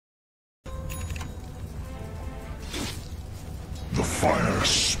fire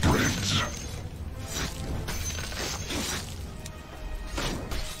spreads.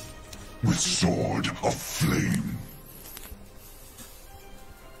 With sword of flame.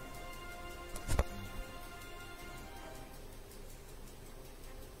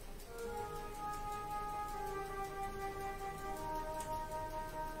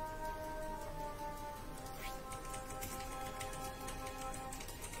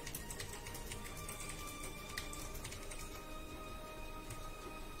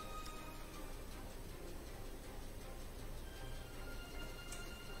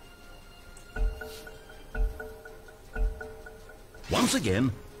 Once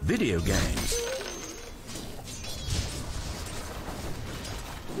again, video games.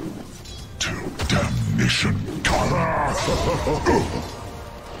 Till damnation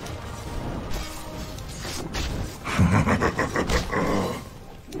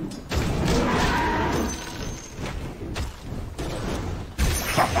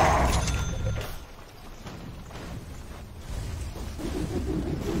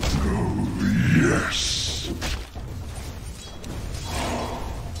Oh, yes.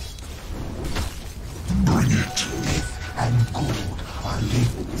 Bring it. And good are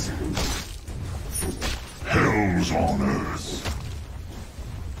linked. Hell's on earth.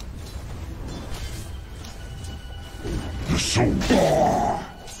 The soul.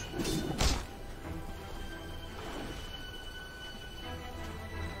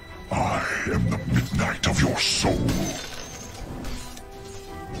 I am the midnight of your soul.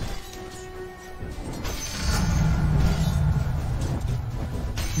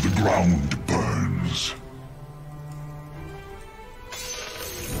 The ground burns.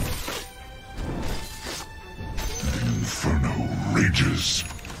 The inferno rages.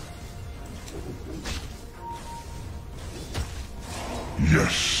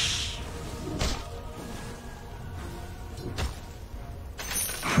 Yes.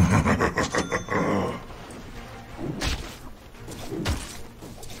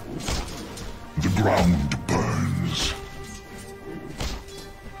 The ground burns.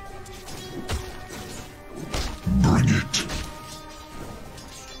 Bring it.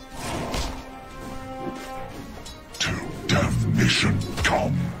 Till damnation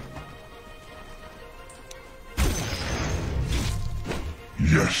come.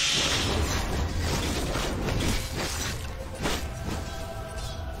 Yes.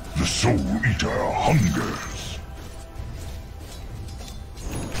 The Soul Eater hungers.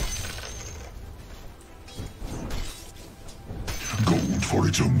 Gold for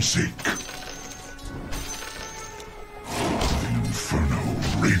its own sake. The inferno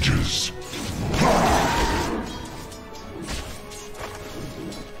rages.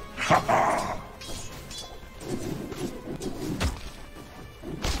 Ha!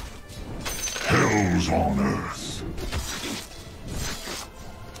 Hell's on earth.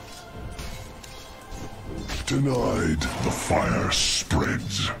 Denied, the fire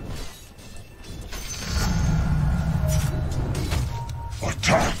spreads.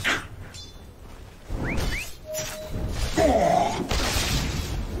 Attack!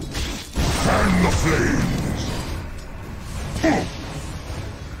 Fan the flames! Oh,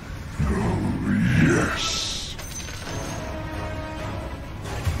 yes!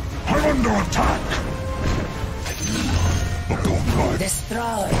 I'm under attack! Upon my... Destroy!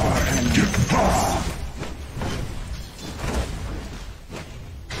 I get power!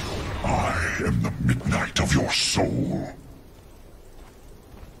 I am the midnight of your soul.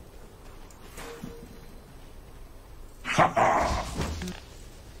 Ha-ha!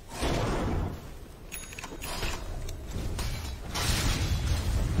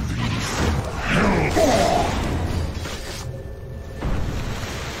 Hell!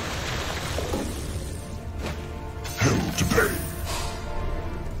 Hell to pay.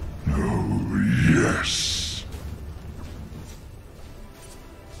 Oh, yes.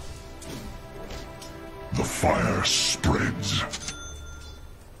 The fire spreads.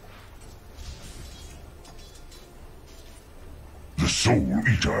 The Soul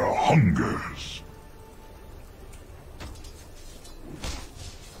Eater hungers.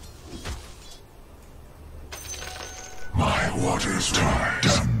 My waters rise.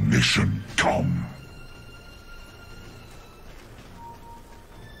 Damnation come.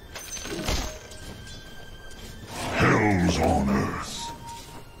 Hell's on earth.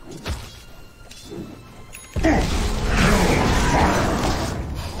 Hellfire.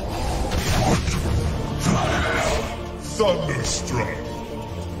 What the hell? Thunderstruck.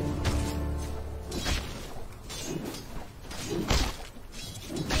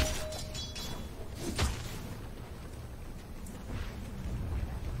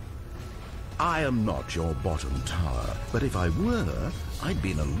 I am not your bottom tower, but if I were, I'd be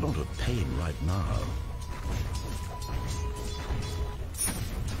in a lot of pain right now.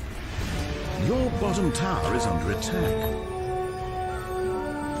 Your bottom tower is under attack.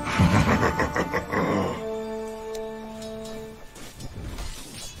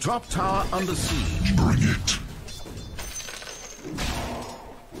 Top tower under siege. Bring it.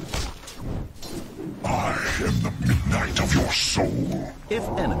 I am the midnight of your soul. If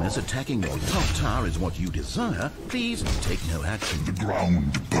enemies attacking your top tower is what you desire, please take no action. The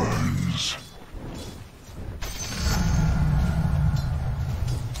ground burns.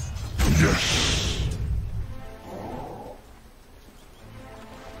 Yes.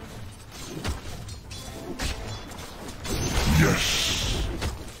 Yes.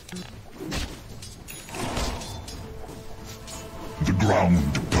 The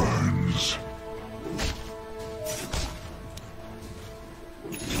ground burns.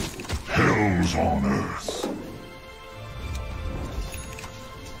 Hell's on earth.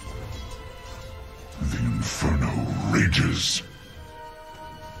 The inferno rages.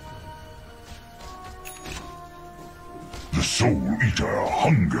 The Soul Eater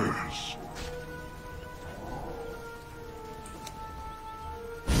hungers.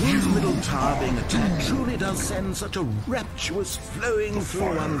 His middle tower being attacked truly does send such a rapturous flowing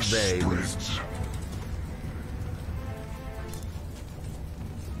through one's veins. Spreads.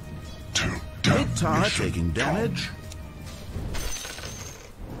 Till Mid tower damnation taking damage.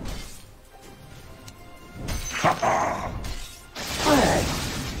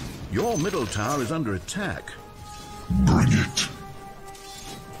 Your middle tower is under attack. Bring it.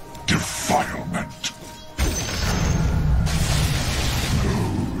 Defilement.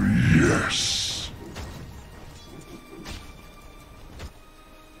 Oh, yes.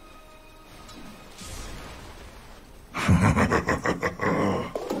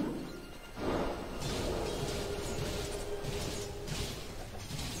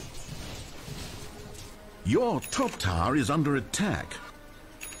 Your top tower is under attack.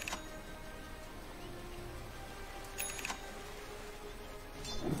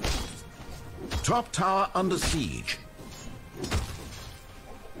 Top tower under siege.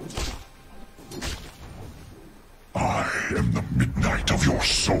 I am the midnight of your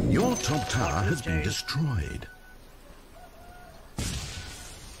soul. Your top tower has been destroyed.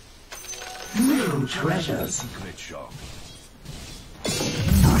 New treasures. Secret shop.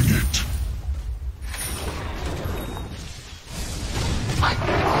 Bring it.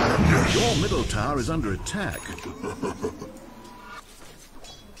 Yes. Your middle tower is under attack.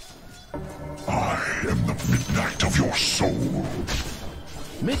 I am the midnight of your soul.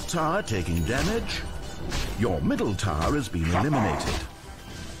 Mid tower taking damage. Your middle tower has been eliminated.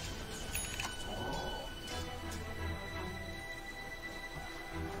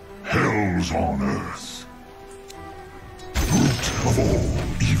 Hell's on earth. Root of all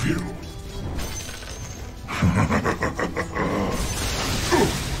evil.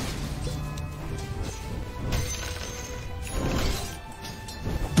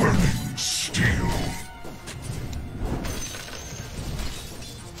 Burning steel.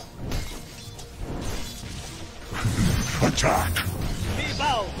 Attack!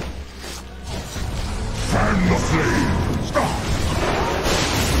 Fan the flames!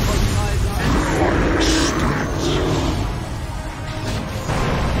 Fire spreads!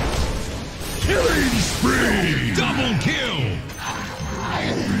 Killing spree! Double kill!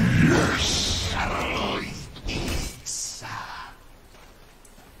 Yes!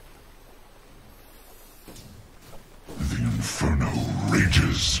 The inferno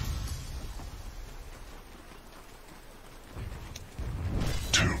rages.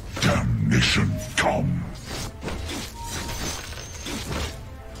 Till damnation come.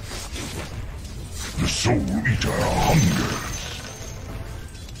 The Soul Eater hungers.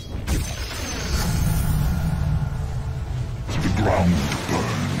 The ground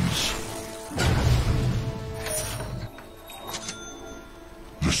burns.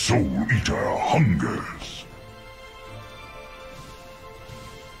 The Soul Eater hungers.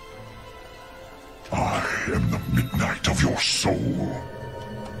 I am the midnight of your soul.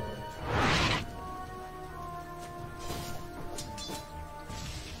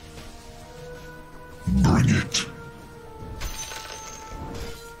 Bring it.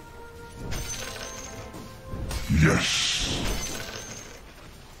 Yes.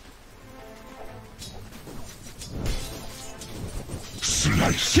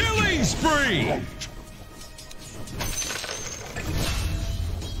 Slice. Killing spree!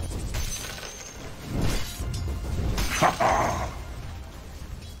 Ha ha!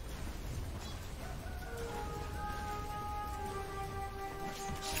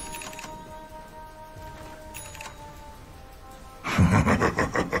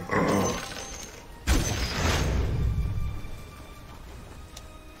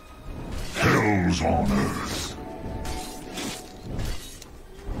 Hell's on earth.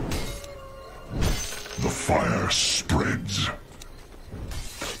 The fire spreads.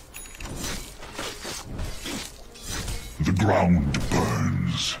 The ground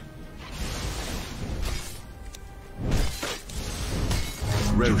burns.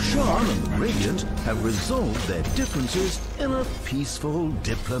 Roshan and the Radiant have resolved their differences in a peaceful,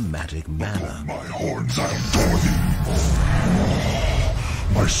 diplomatic manner. My horns, I adore thee.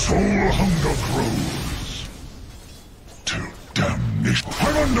 My soul hunger grows. Till damnation.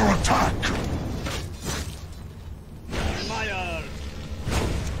 I'm under attack. Fire!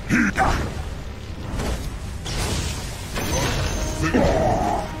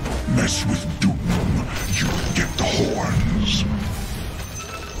 Mess with doom, you get the horns.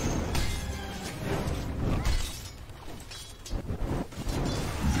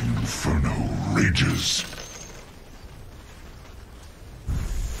 The inferno rages.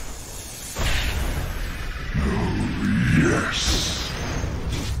 Oh, yes.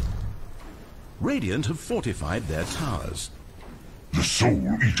 Radiant have fortified their towers. The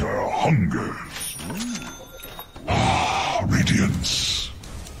Soul Eater hungers. Ah, radiance.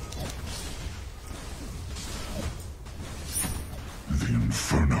 The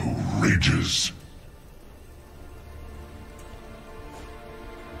inferno rages.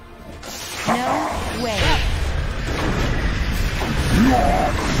 No way.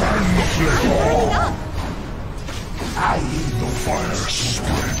 Lord, fan the flame. The fire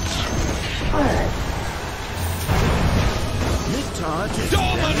spreads. Mid-tower takes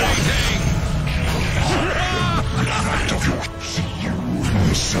Dominating! Night of your see you in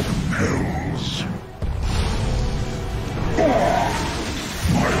the seven hells.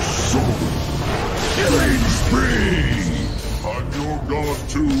 My soul. Killing spree. And you're gone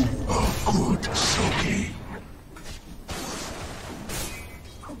too. A good soaking.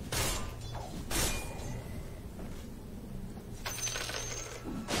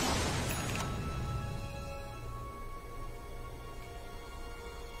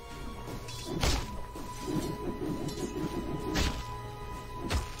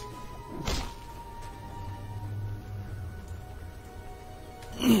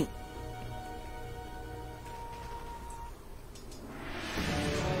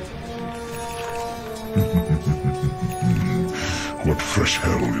 What fresh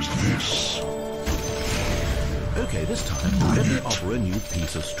hell is this? Okay, this time, let me offer a new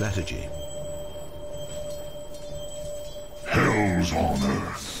piece of strategy. Hell's on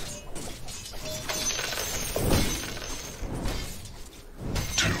earth.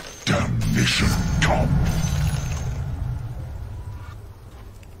 Till damnation come.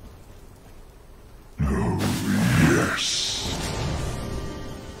 Oh, yes.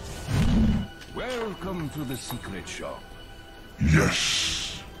 Welcome to the secret shop.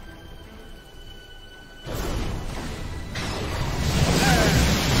 Yes.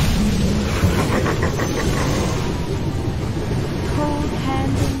 Cold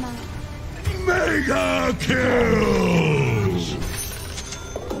hand in mouth. Mega kills!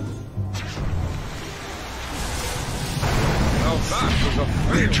 Now that was a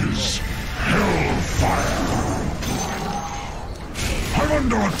failure. Mages, hellfire! I'm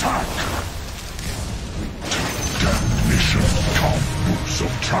under attack! Damnation come, boots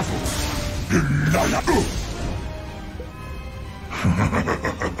of travel! Eliah!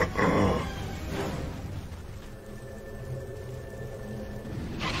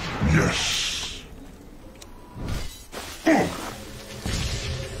 Yes! Oh,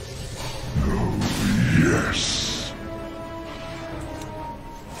 yes!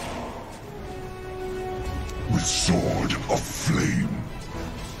 With sword of flame.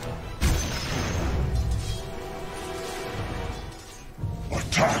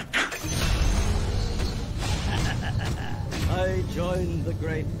 Attack! I joined the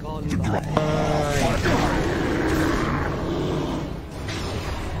great combine.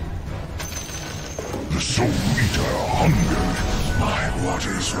 The Soul Eater hungered. My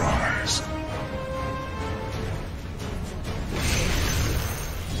waters rise.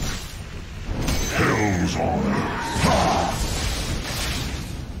 Hell's on earth. Ha!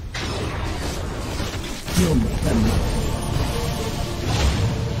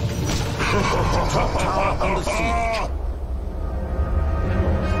 Under siege.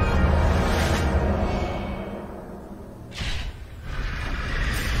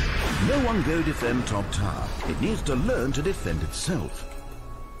 No one go defend top tower. It needs to learn to defend itself.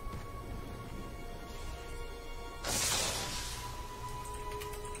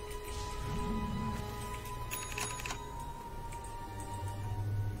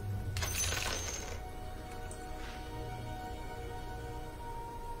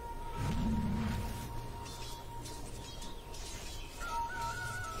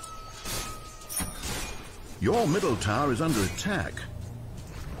 Your middle tower is under attack.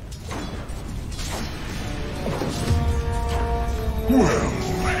 Well,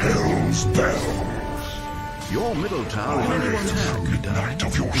 hell's bells. Your middle tower is under attack. Midnight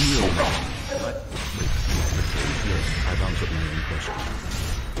of your soul. Yes, I've answered my own question.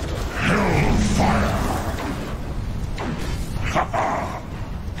 Hellfire! Ha-ha!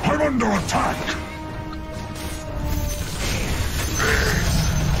 I'm under attack!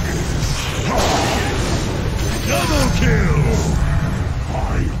 Double kill!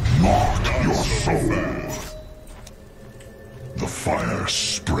 I mark your soul. The fire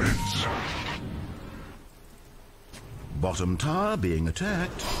spreads. Bottom tower being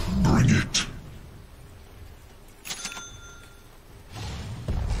attacked. Bring it.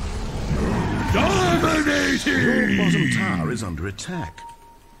 Dominating! Your bottom tower is under attack.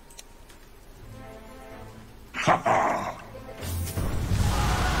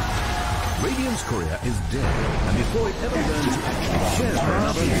 Radiant's courier is dead, and before it ever learns to actually care for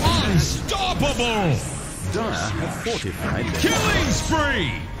another, Unstoppable! Dire have fortified their Killing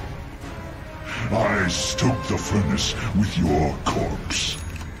spree! I stoke the furnace with your corpse.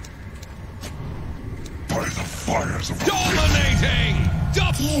 By the fires of the Dominating!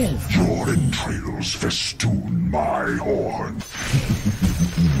 your entrails festoon my horn.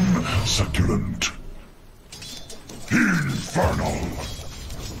 Succulent. Infernal.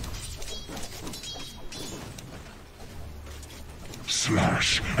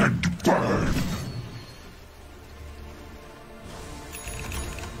 Slash and burn.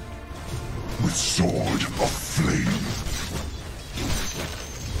 With sword of flame.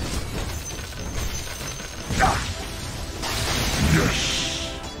 Ah! Yes.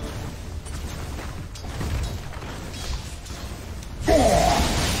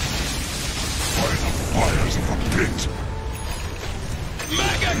 By the fires of the pit.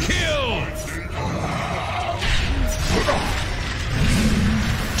 Mega kill!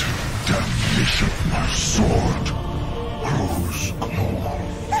 To damnation, my sword grows cold.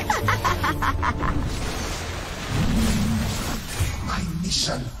 My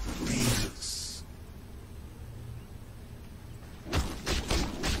mission fails.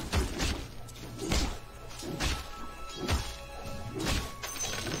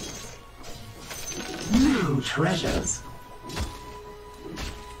 New treasures.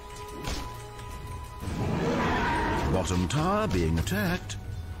 bottom tower being attacked.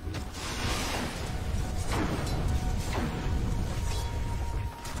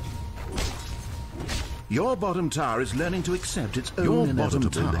 Your bottom tower is learning to accept its own inevitable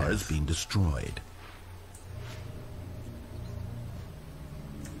death. Your bottom tower has been destroyed.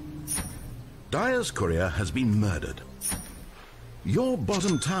 Dire's courier has been murdered. Your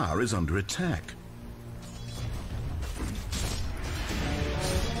bottom tower is under attack.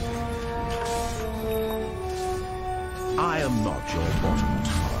 I am not your bottom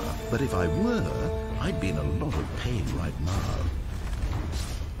tower, but if I were, I'd be in a lot of pain right now.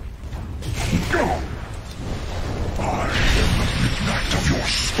 Go! I am the midnight of your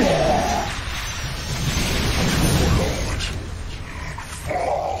star! Lord,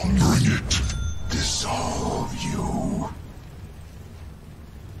 bring it! Dissolve you!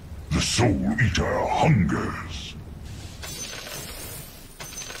 The Soul Eater hungers!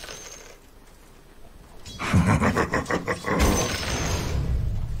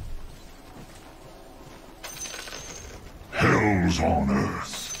 Hell's on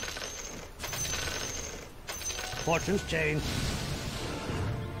earth. Fortune's change.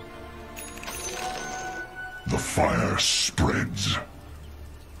 The fire spreads.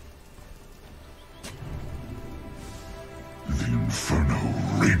 The inferno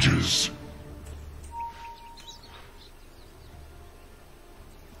rages.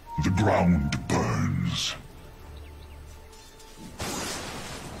 The ground burns.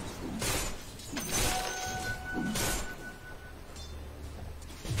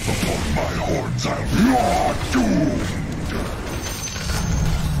 Upon my horns you're doomed!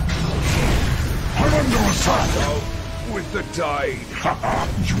 I'm under attack! Out with the tide!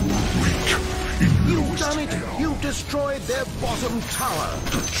 You're weak in You've lowest done it! hell. You've destroyed their bottom tower!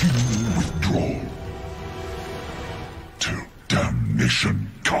 Continue withdrawal. Till damnation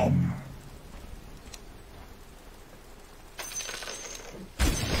come.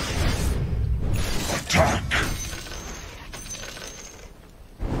 Attack!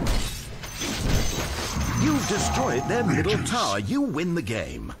 You've destroyed their middle Radiance. tower. You win the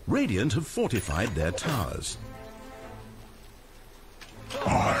game. Radiant have fortified their towers.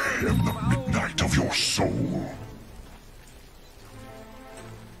 I am the midnight of your soul.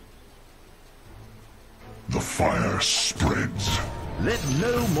 The fire spreads. Let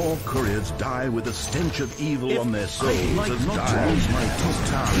no more couriers die with the stench of evil on their souls. I'd like not to lose my top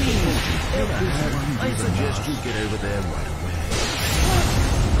tower. I suggest you get over there right away.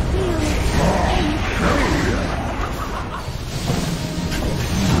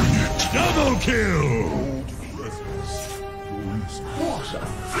 Double kill!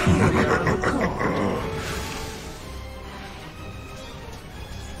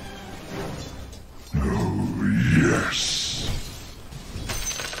 Oh, yes.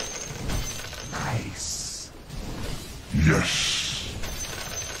 Yes.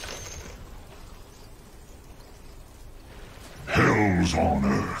 Hell's on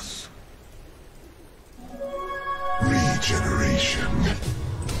earth. Regeneration.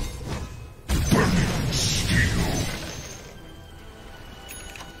 Burning steel.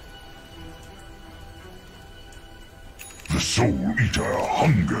 The Soul Eater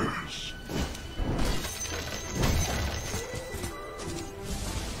hungers.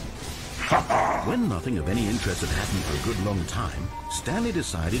 When nothing of any interest had happened for a good long time, Stanley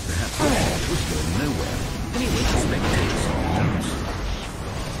decided perhaps the match was going nowhere, and he went to spectate something else.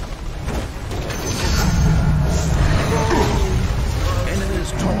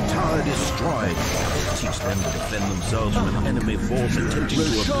 Enemy's top tower destroyed. Teach them to defend themselves from an enemy force attempting to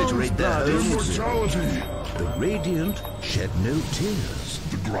obliterate their homes. The Radiant shed no tears.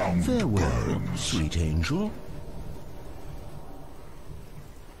 The ground Farewell, burns. sweet angel.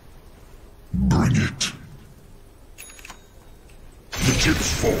 Bring it. The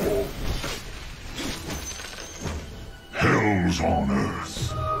chips fall. Hell's on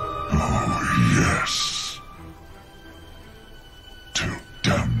earth. Oh, yes. Till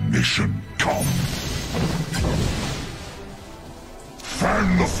damnation come.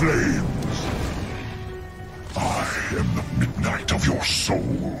 Fan the flames. I am the midnight of your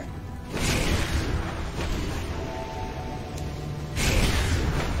soul.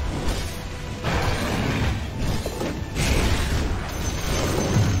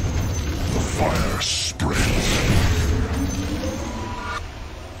 Fire spreads.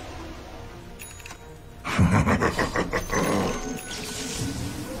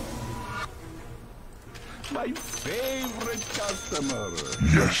 My favorite customer.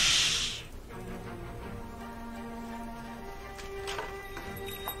 Yes.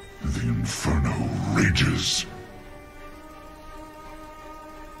 The inferno rages.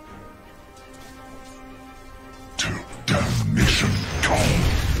 Till damnation come.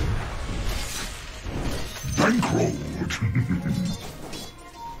 Bankrolled.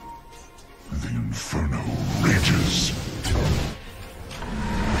 The inferno rages.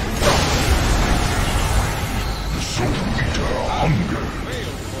 The Soul Eater hunger.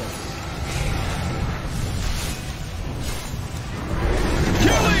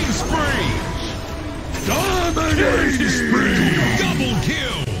 Killing spree! Dominating spree! Double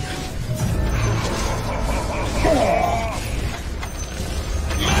kill!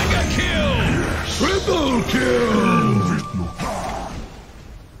 Mega kill! Triple kill!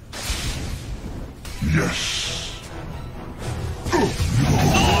 Yes.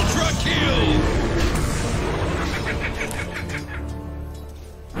 Ultra kill!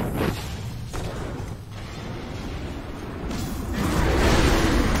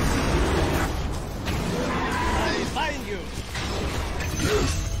 I find you.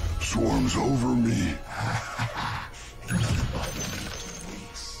 Death swarms over me.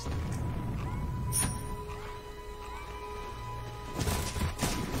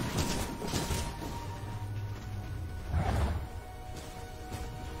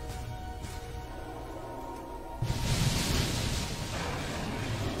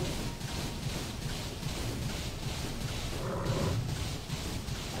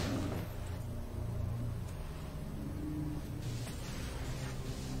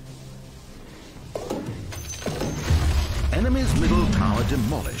 Enemy's middle tower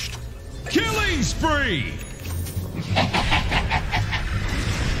demolished. Killing spree!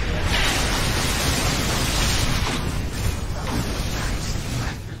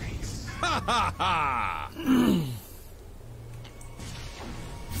 Ha ha ha!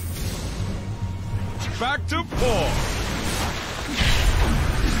 Back to 4.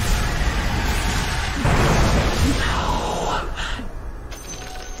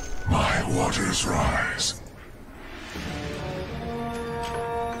 My waters rise.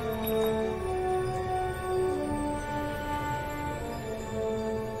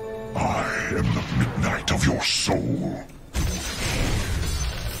 I am the midnight of your soul.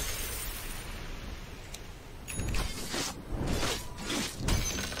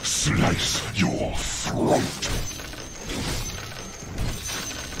 Slice your throat.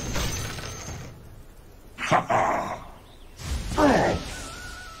 Ha ha!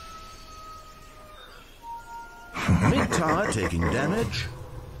 tower taking damage.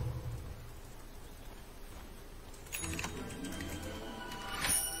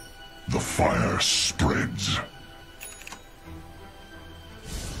 The fire spreads.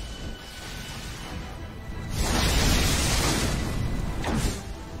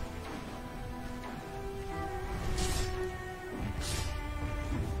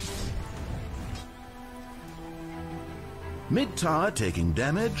 Mid-tower taking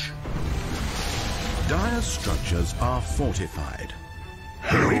damage. Dire structures are fortified.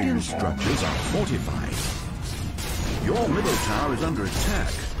 Radiant structures are fortified. Your middle tower is under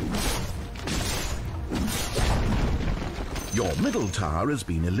attack. Your middle tower has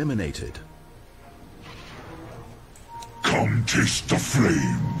been eliminated. Come taste the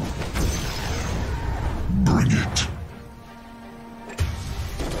flame. Bring it.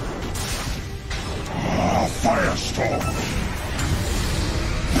 Firestorm.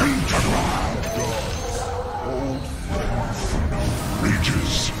 Pentagram. Old flame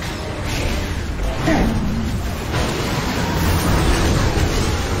rages.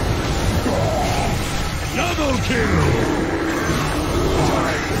 Double kill!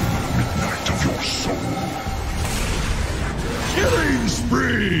 Die in the midnight of your soul. Killing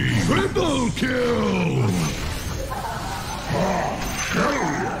spree! Triple kill! Hell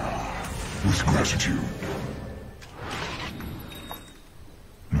yeah! With gratitude.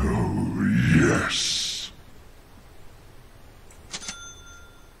 Oh, yes.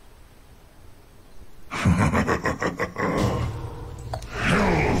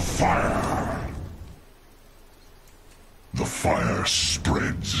 Hellfire. The fire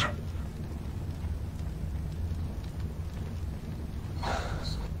spreads.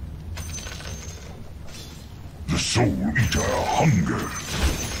 The Soul Eater hungers.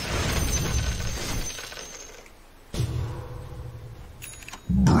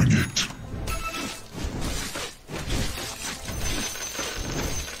 Bring it.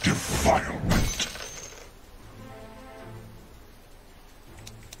 Defilement.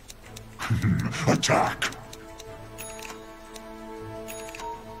 Attack.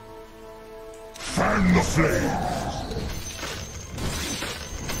 Fan the flames.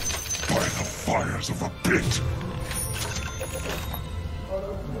 By the fires of the pit.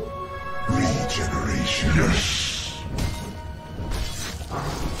 Regeneration. Yes.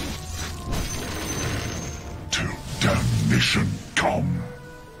 Till damnation come.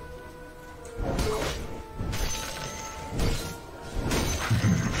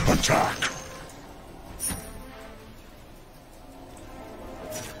 Attack.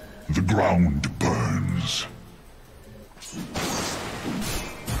 The ground burns.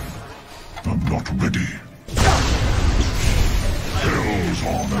 I'm not ready. Hell's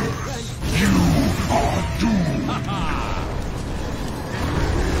on earth. You are doomed.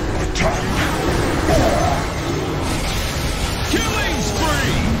 Attack. Killing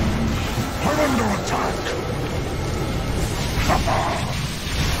spree! I'm under attack.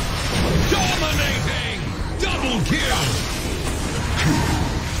 Dominating! Double kill!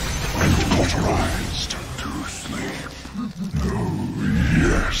 And cauterized to sleep. Oh,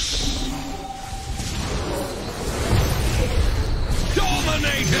 yes.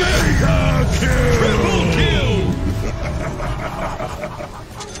 Dominating! Mega kill! Triple kill!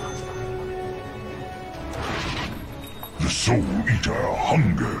 The Soul Eater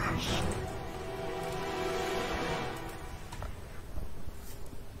hungers.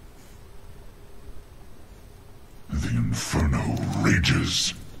 The Inferno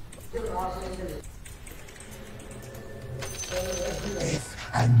rages.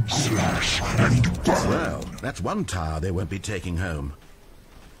 And slash and burn. Well, that's one tower they won't be taking home.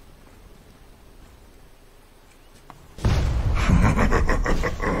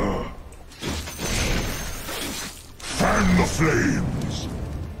 Fan the flames.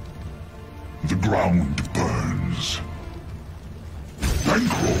 The ground burns.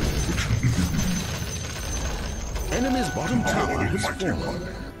 Bankrolled. Enemy's bottom tower has Almighty fallen. One.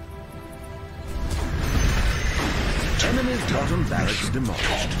 Enemy's bottom barracks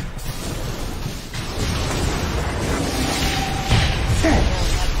demolished.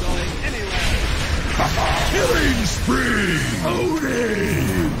 Killing spree!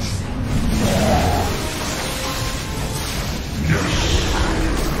 Ownage! Yes.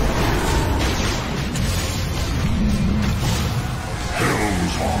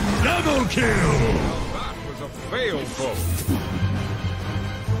 Hell's honor. Double kill! That was a fail vote.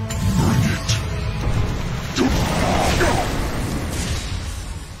 Bring it.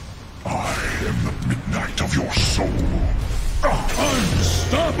 I am the midnight of your soul.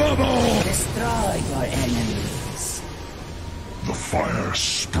 Unstoppable! Destroy your enemies. The fire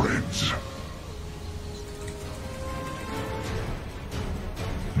spreads.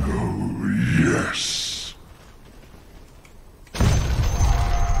 Yes.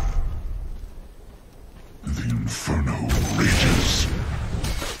 The inferno rages.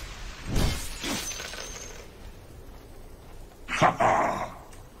 Ha ha!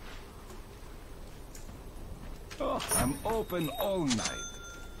 Oh, I'm open all night.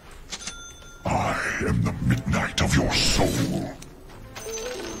 I am the midnight of your soul.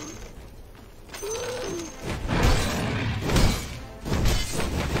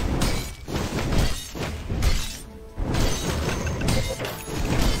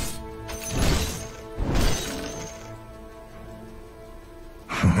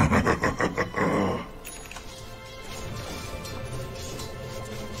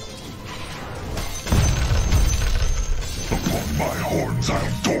 Upon my horns I'll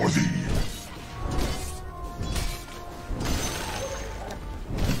adore thee.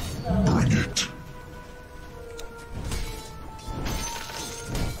 Bring it.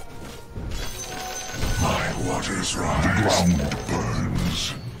 My waters rise. The ground burns.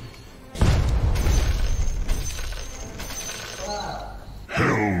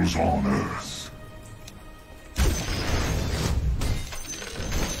 Hell's on earth.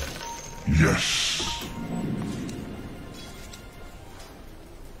 Yes.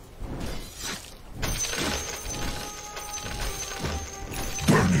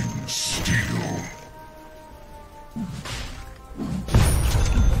 Burning steel.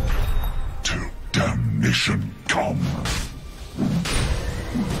 Till damnation come.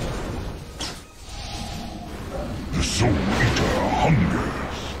 The Soul Eater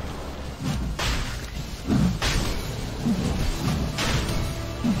hungers.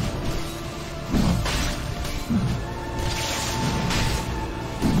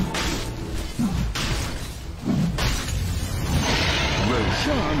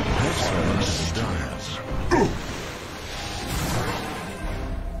 Roshan has summoned stars.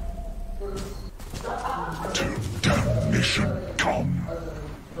 Till damnation come.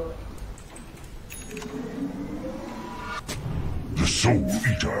 The Soul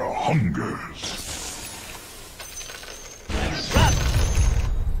Eater hungers.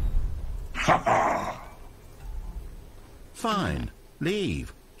 Ha ha! Fine.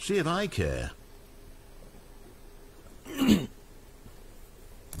 Leave. See if I care.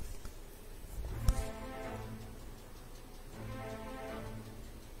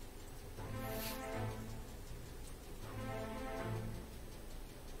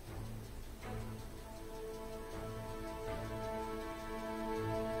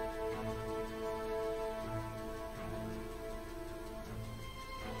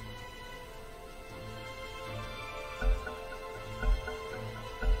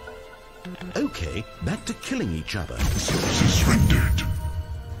 Okay, back to killing each other. Service is rendered.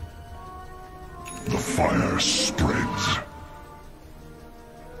 The fire spreads.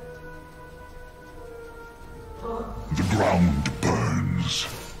 The ground burns.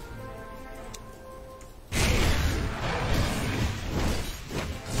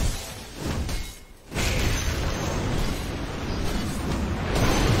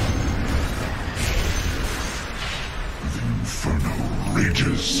 The inferno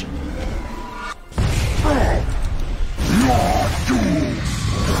rages. Your doom!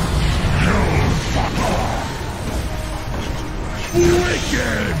 Hellfucker!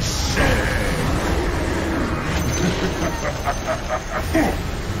 Wicked sin!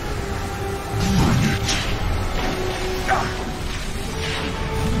 Bring it!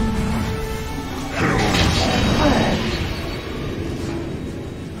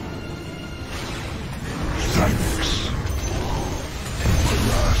 Thanks.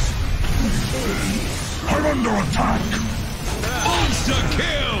 I'm under attack! Monster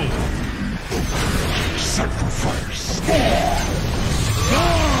kill! Sacrifice!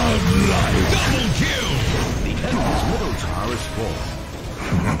 Godlike! Double kill! The enemy's middle tower is fallen.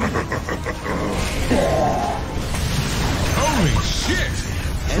 Holy shit!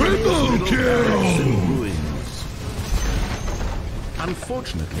 Triple kill!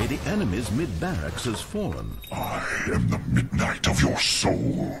 Unfortunately, the enemy's mid-barracks has fallen. I am the midnight of your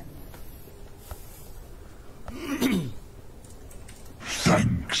soul.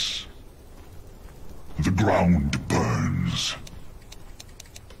 Thanks. The ground burns.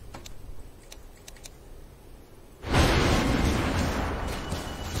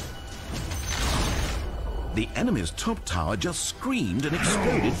 The enemy's top tower just screamed and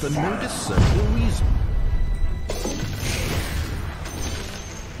exploded for no discernible reason.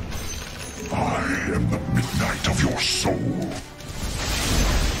 I am the midnight of your soul.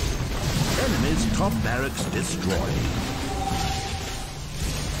 Enemy's top barracks destroyed.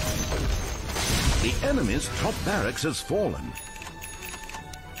 The enemy's top barracks has fallen.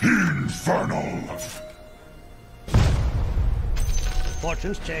 Infernal!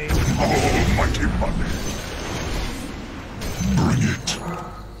 Fortunes change. Almighty money! Bring it!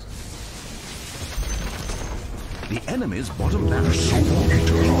 The enemy's bottom barracks So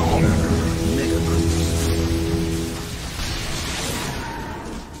eternal! mega boost.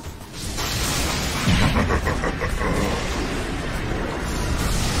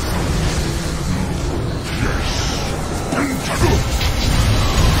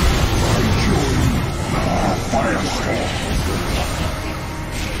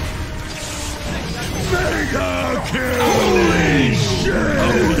 Mega kill! Holy shit!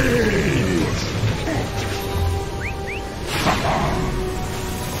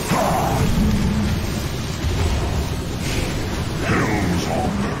 Hell's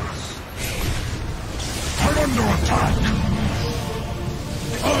on earth. I'm under attack!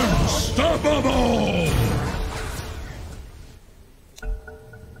 Unstoppable!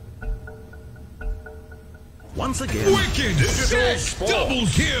 Once again, Wicked set! Double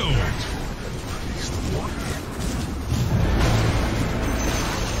kill!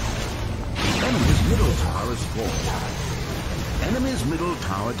 the enemy's middle tower is fallen. Enemy's middle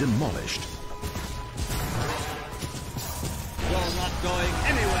tower demolished. You're not going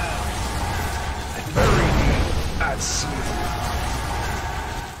anywhere. Bury me at sea.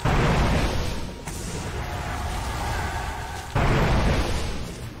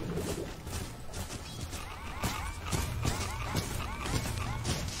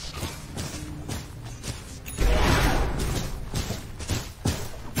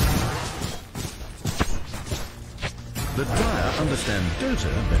 The Dire understand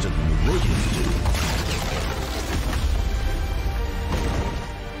Dota better than the Radiant do.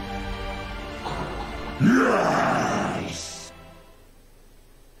 Yes!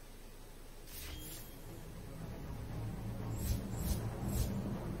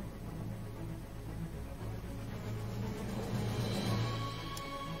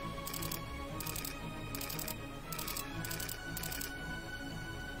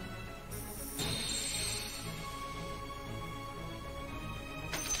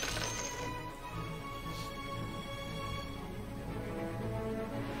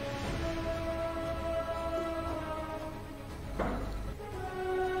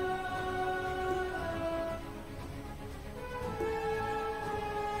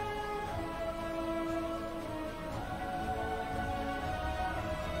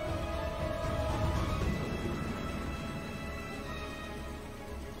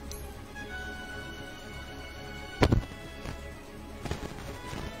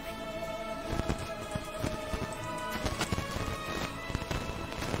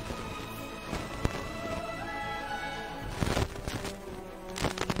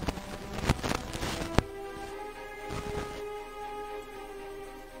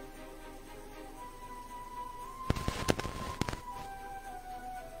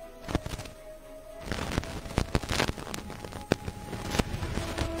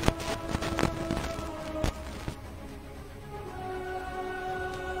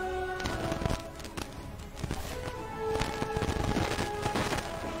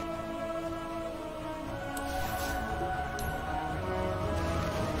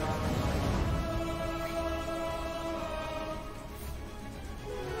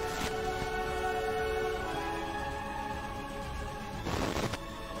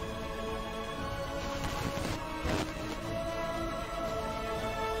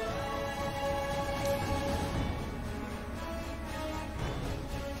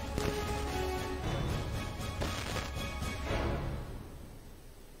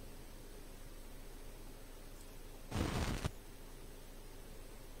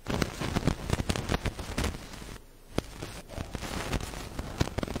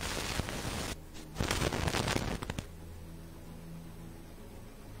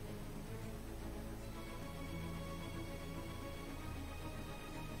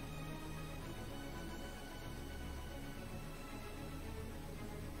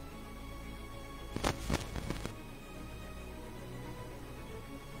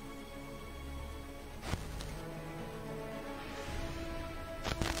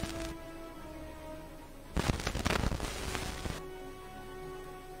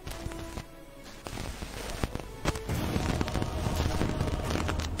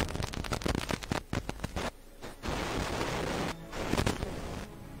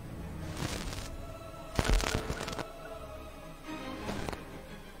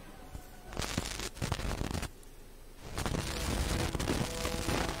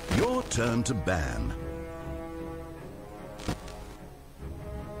 Your turn to ban.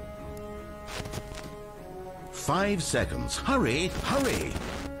 "5 seconds. Hurry, hurry!"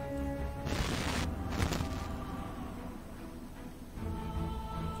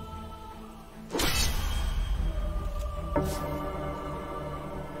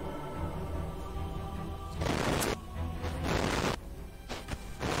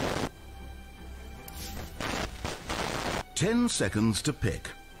 10 seconds to pick.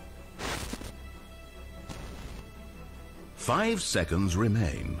 5 seconds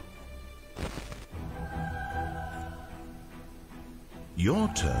remain. Your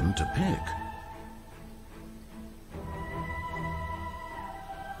turn to pick.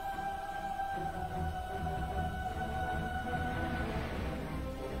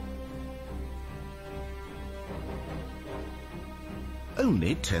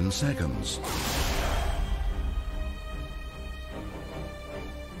 Only 10 seconds.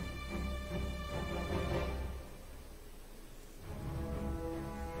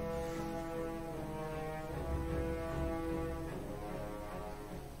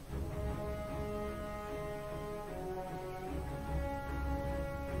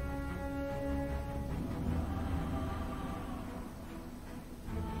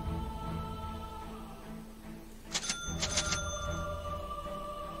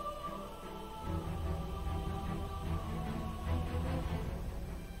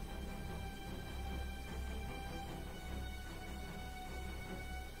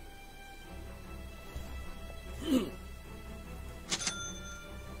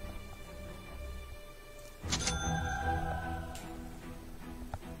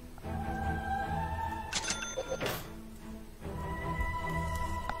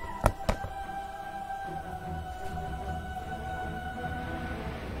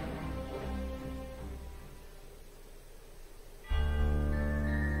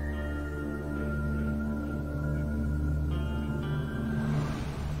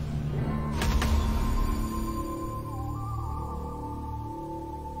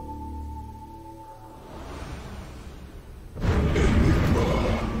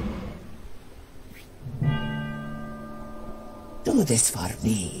 Do this for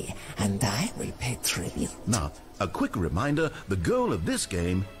me, and I will pay tribute. Now, a quick reminder, the goal of this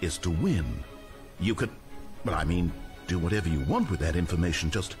game is to win. You could, well, I mean, do whatever you want with that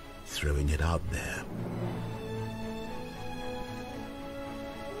information, just throwing it out there.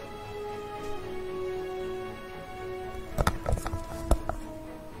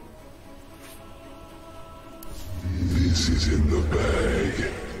 This is in the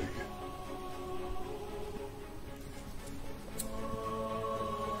bag.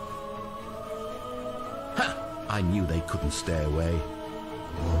 I knew they couldn't stay away.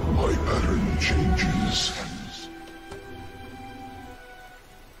 My pattern changes.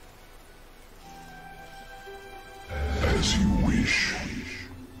 As you wish.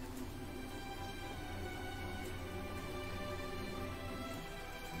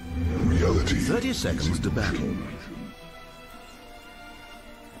 Reality. 30 seconds to battle.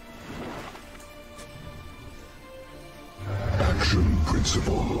 Action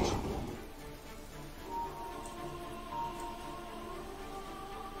principle.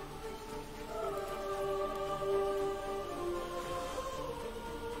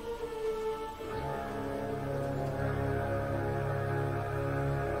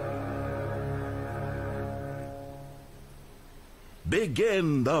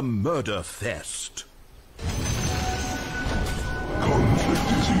 Begin the murder fest.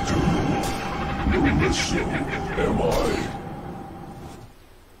 Conflict is eternal. No less so am I.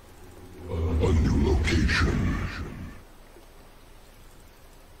 A new location.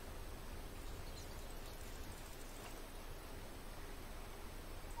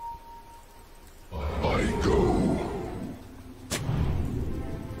 I go.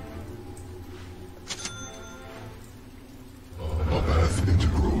 A path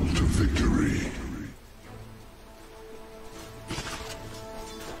integral to victory.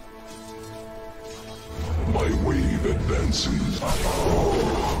 My wave advances.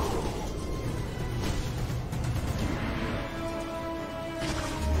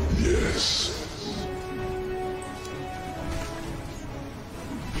 Yes.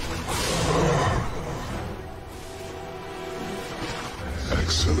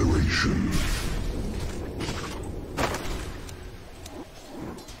 Acceleration.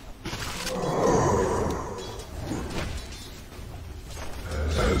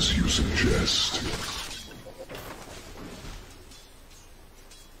 As you suggest.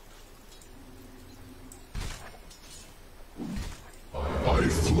 I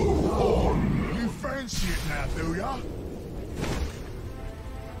flow on. You fancy it now, do ya?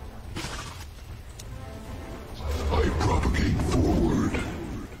 I propagate forward.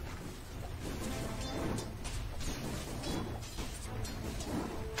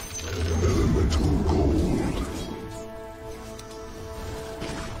 Elemental gold.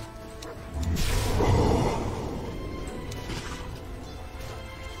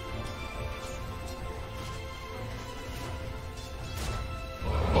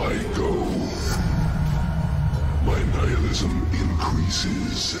 I go. My Momentum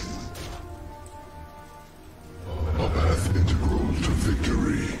increases. A path integral to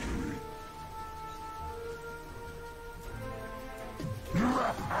victory.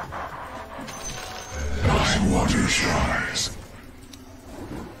 My water shines.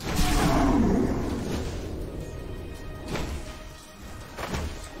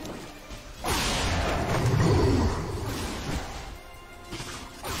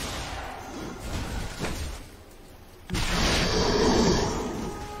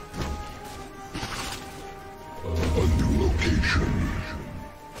 A new location.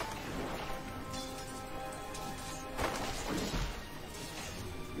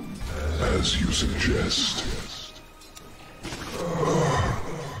 As you suggest.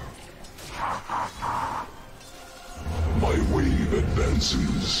 My wave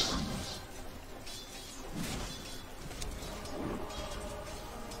advances.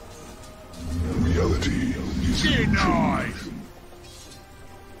 Reality is Denied!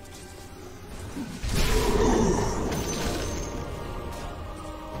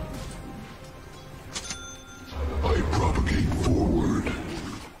 I propagate forward.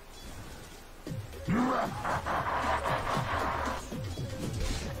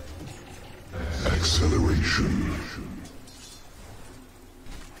 Acceleration.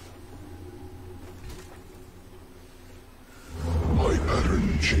 My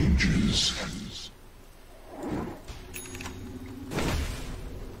pattern changes.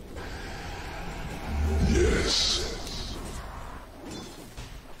 Yes.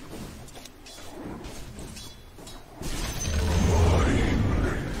 Mine.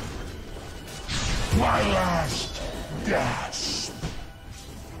 My last gasp!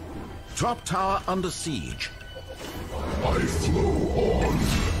 Top tower under siege. I flow on.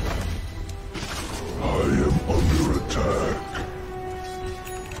 I am under attack.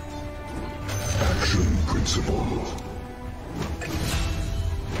 Action principle.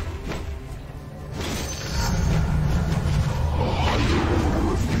 A higher order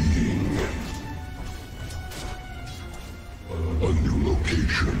of being. A new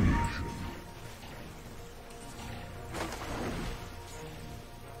location.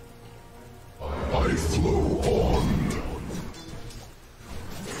 I flow on.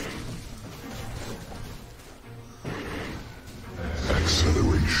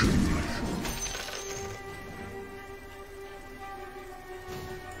 Acceleration.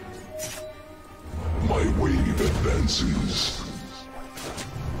 My wave advances.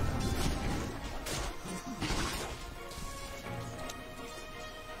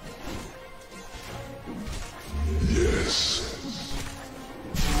 Yes.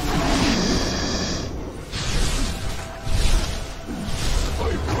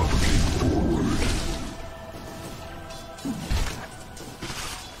 I propagate forward.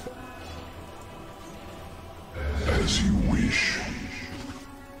 As you wish.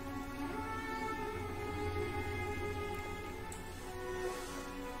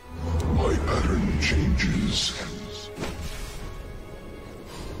 My pattern changes.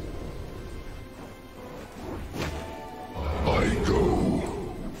 I go.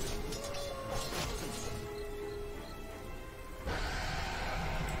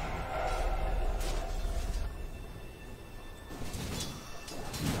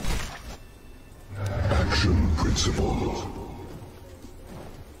 Action principle.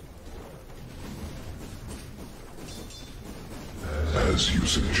 As you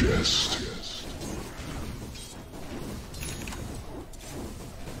suggest.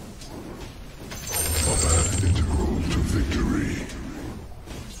 A path integral to victory.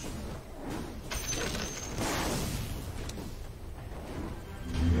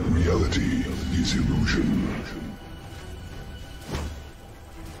 Reality is illusion.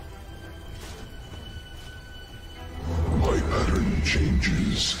 My pattern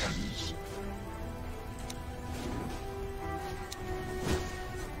changes.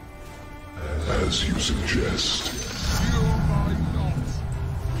 As you suggest. Feel my lot!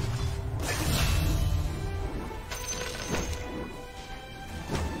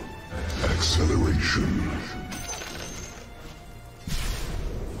 Acceleration.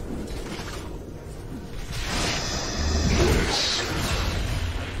 Yes.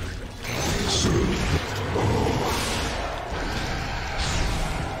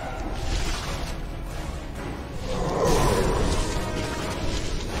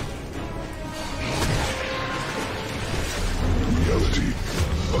 Reality,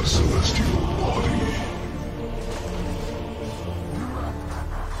 a celestial body.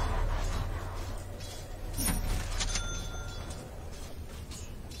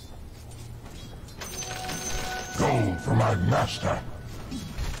 Gold for my master!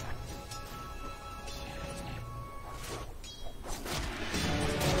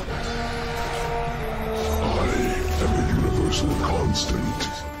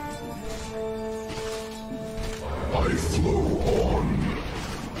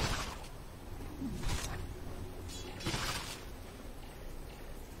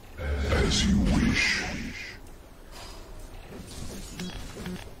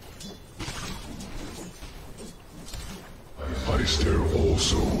 I stare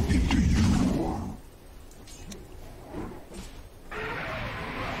also into you.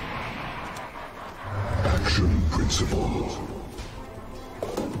 Action principle.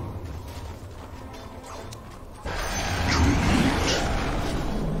 Tribute.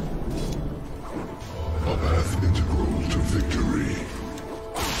 A path integral to victory.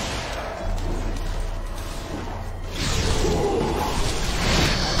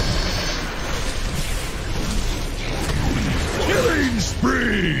 Killing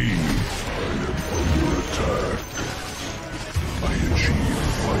spree! I am under attack. I achieve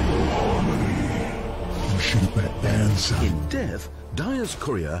final harmony. Shape advance. In death, Dyer's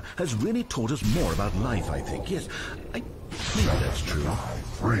courier has really taught us more about life, I think. Yes, maybe that's true. Die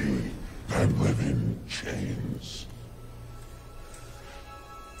free than live in chains.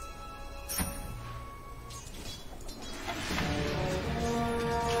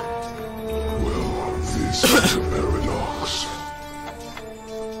 Well, this is a paradox.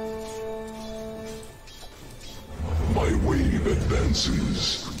 My wave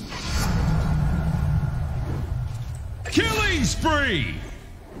advances. Killing spree!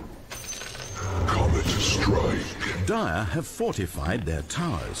 Comet strike. Dyer have fortified their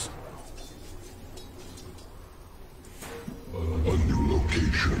towers. A new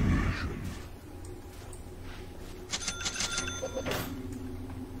location.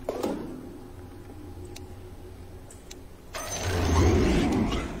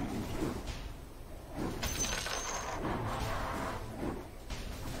 Gold.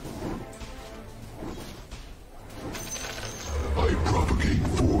 I propagate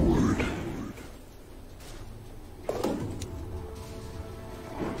forward.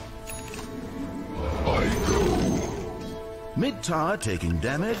 I go. Mid-tower taking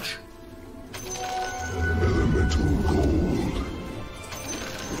damage. Elemental gold.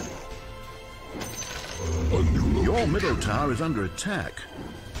 A new location. Your middle tower is under attack.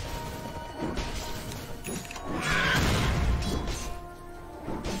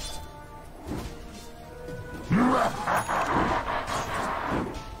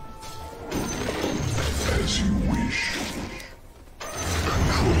 As you wish.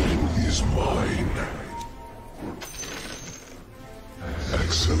 Control is mine.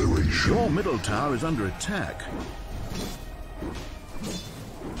 Acceleration. Your middle tower is under attack.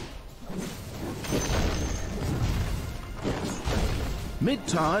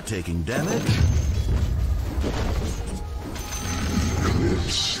 Mid-tower taking damage.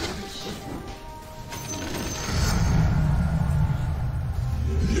 Eclipsed.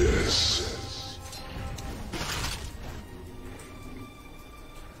 Yes.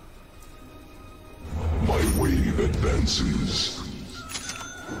 My wave advances.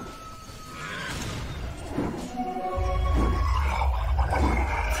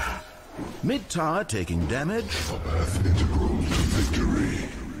 Mid-tower taking damage. A path integral to victory.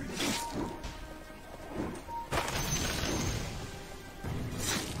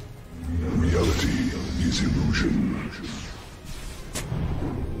 Reality is illusion.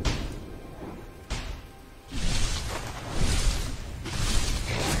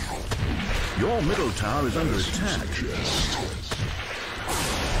 Your middle tower is under attack.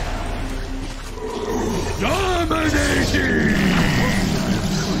 Dominating!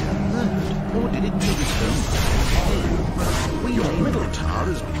 Or did it take its own? Your middle tower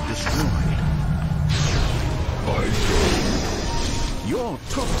has been destroyed. I go. Your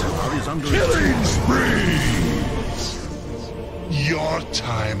top tower is under Killing attack. spree! Your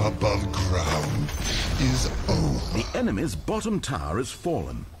time above ground is over. The enemy's bottom tower has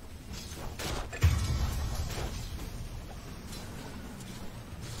fallen.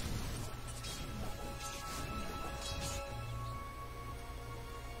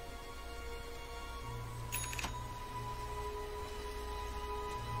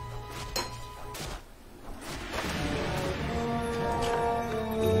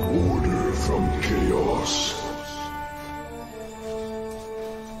 Order from chaos.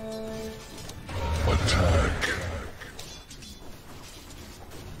 Attack.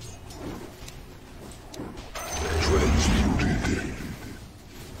 Transmuted.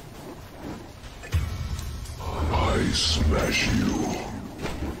 I smash you.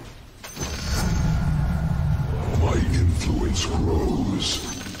 My influence grows.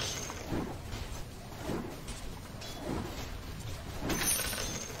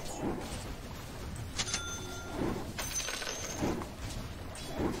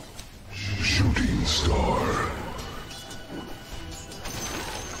 Shooting star.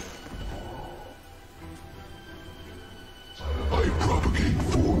 I propagate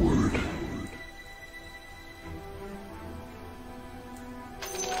forward.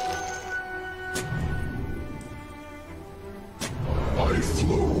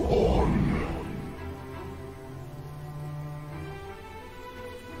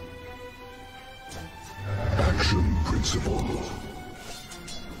 invincible.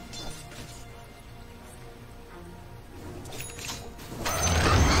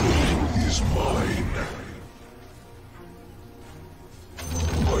 Control is mine.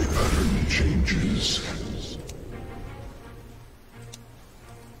 My pattern changes.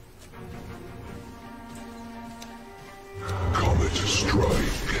 Comet strike.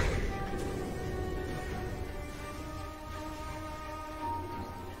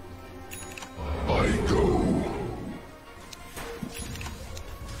 I go.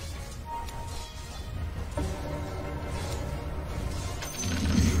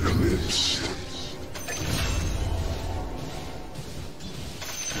 Eclipsed.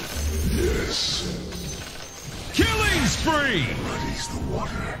 Yes. Killing spree! Muddies the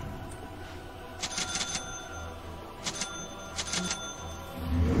water.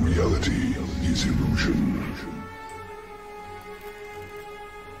 Reality is illusion.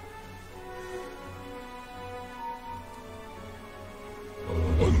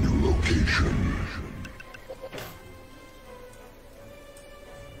 A new location.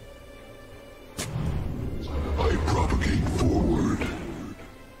 I propagate forward.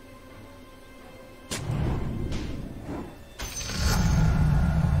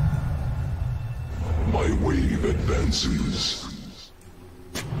 My wave advances.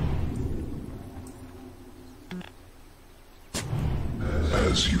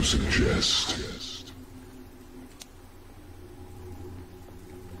 As you suggest.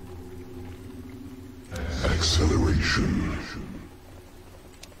 Acceleration.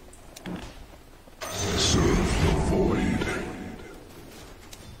 Serve the void.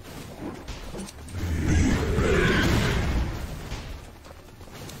 Big Bang.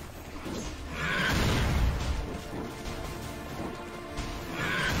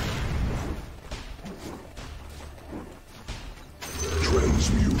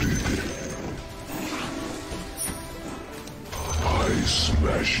 Transmuted. I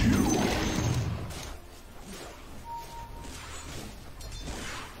smash you.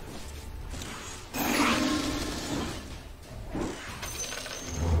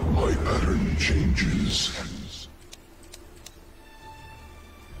 My pattern changes.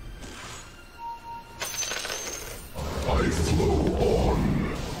 I flow on.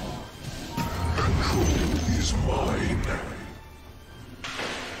 Control is mine.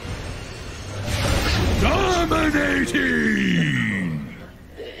 Dominating!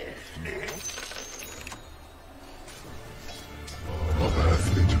 A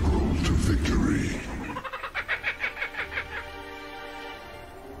path integral to victory.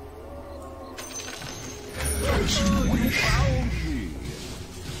 As you wish.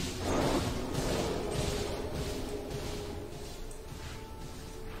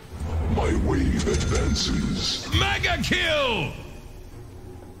 My wave advances. Mega kill!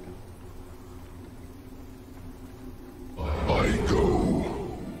 I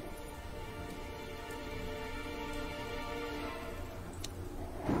go.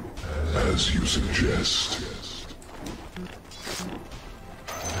 As you suggest.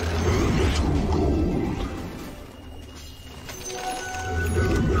 Elemental gold.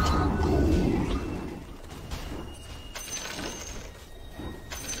 Elemental gold.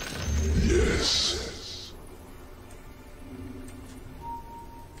 Yes.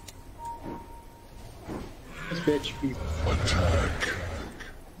 That's HP. Attack.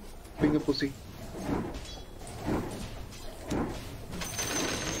 Finger pussy.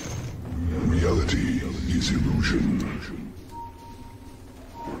 Reality is illusion.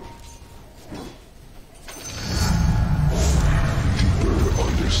 Deeper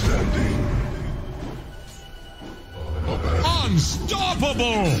understanding. A path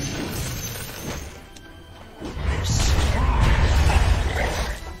Unstoppable!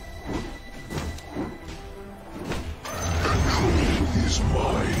 control is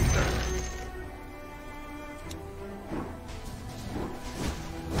mine.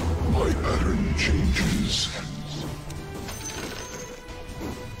 My pattern changes.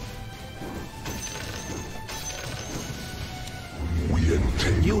 We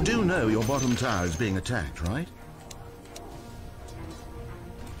entangle. You do know your bottom tower is being attacked, right?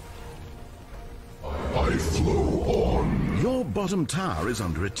 I flow on. Your bottom tower is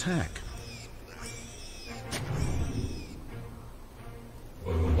under attack.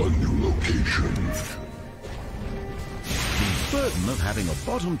 A new location. The burden of having a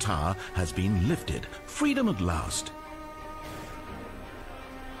bottom tower has been lifted. Freedom at last.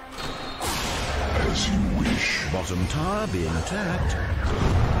 As you wish. Bottom tower being attacked.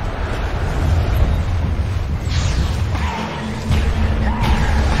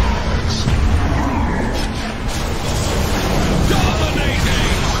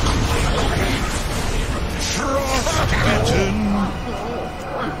 Dominating!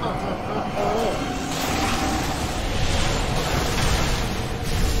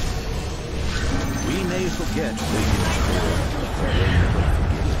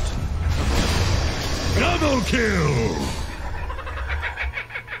 kill!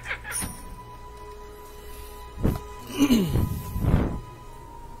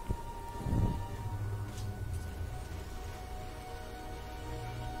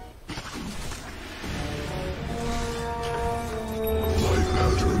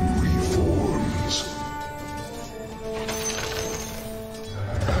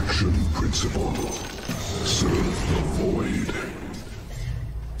 Principle. Serve the void.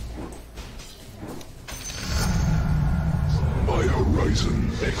 My horizon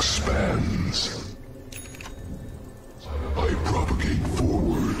expands. I propagate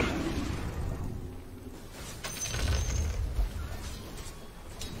forward.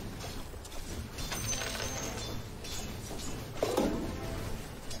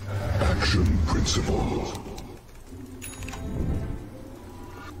 Action principle.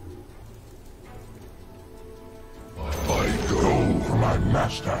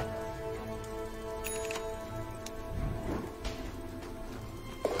 Master.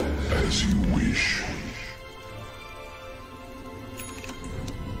 As you wish.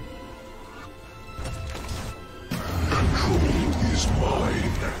 Control is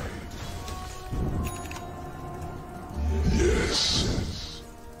mine. Yes.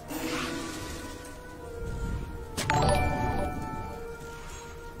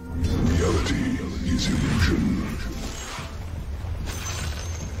 Reality is illusion.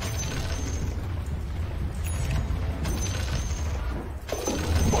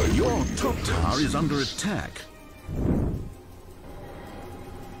 Your top tower is under attack.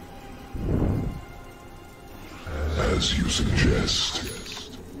 As you suggest.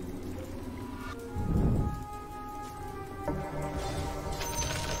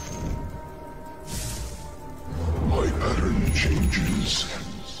 My pattern changes.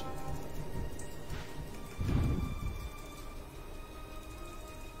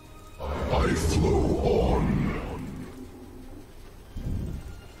 I flow on.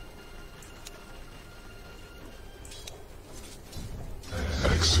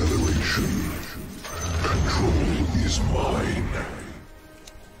 Acceleration. Control is mine.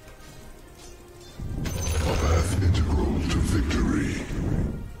 A path integral to victory.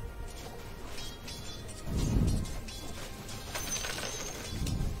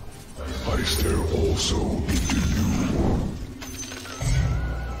 I stare also into you.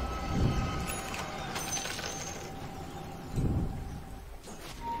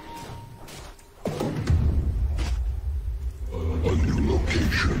 A new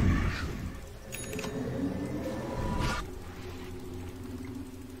location.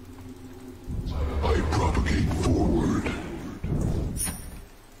 I propagate forward.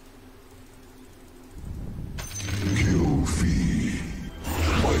 Kill fee.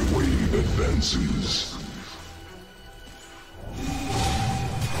 My wave advances.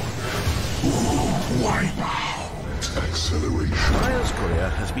 Wipe out. Acceleration. Fire's career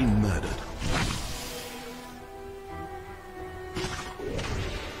has been murdered.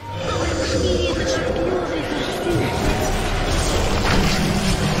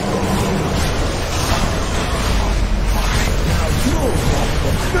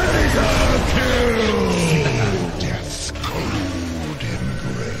 Death's cold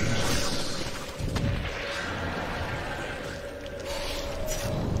embrace.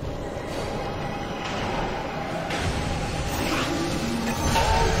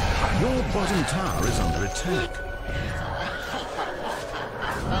 Your bottom tower is under attack.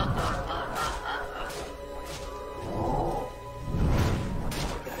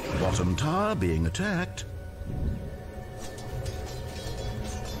 Bottom tower being attacked.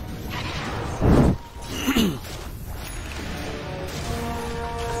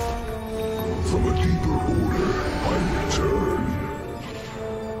 From a deeper order, I return.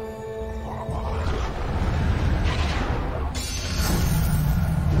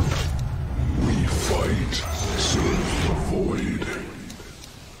 We fight, serve the void.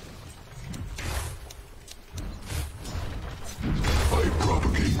 I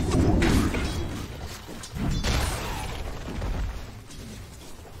propagate forward.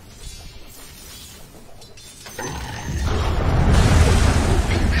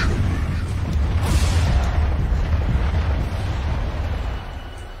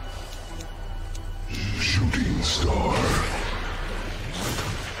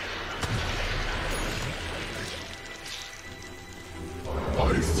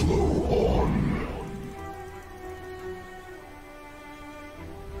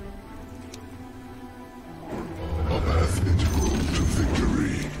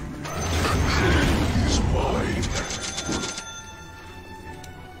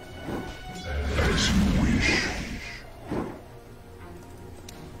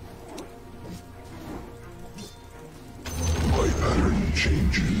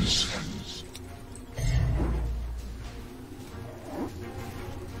 changes.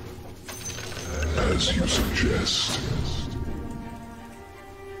 As you suggest.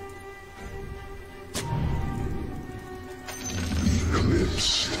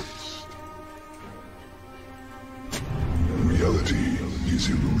 Eclipse. Reality is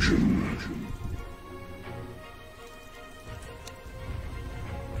illusion.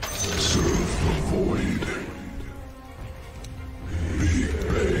 Serve the void. Big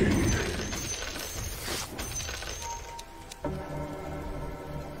Bang.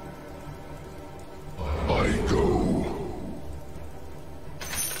 I go.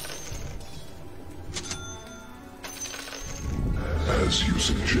 As you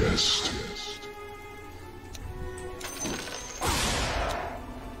suggest.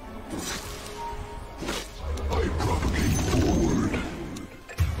 I propagate forward.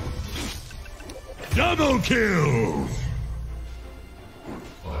 Double kill!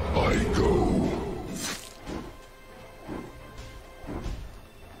 I go.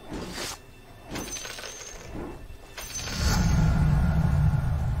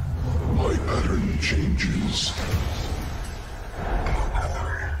 My pattern changes.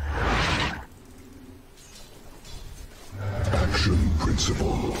 Action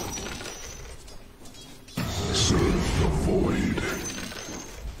principle. Serve the void.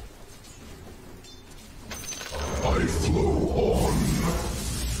 I flow on.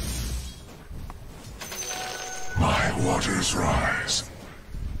 My waters rise.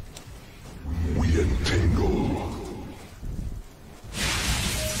 We entangle.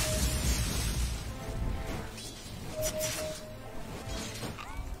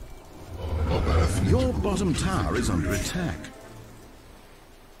 A path Your bottom tower is under attack.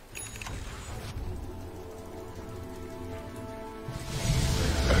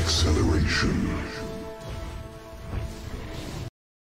 acceleration.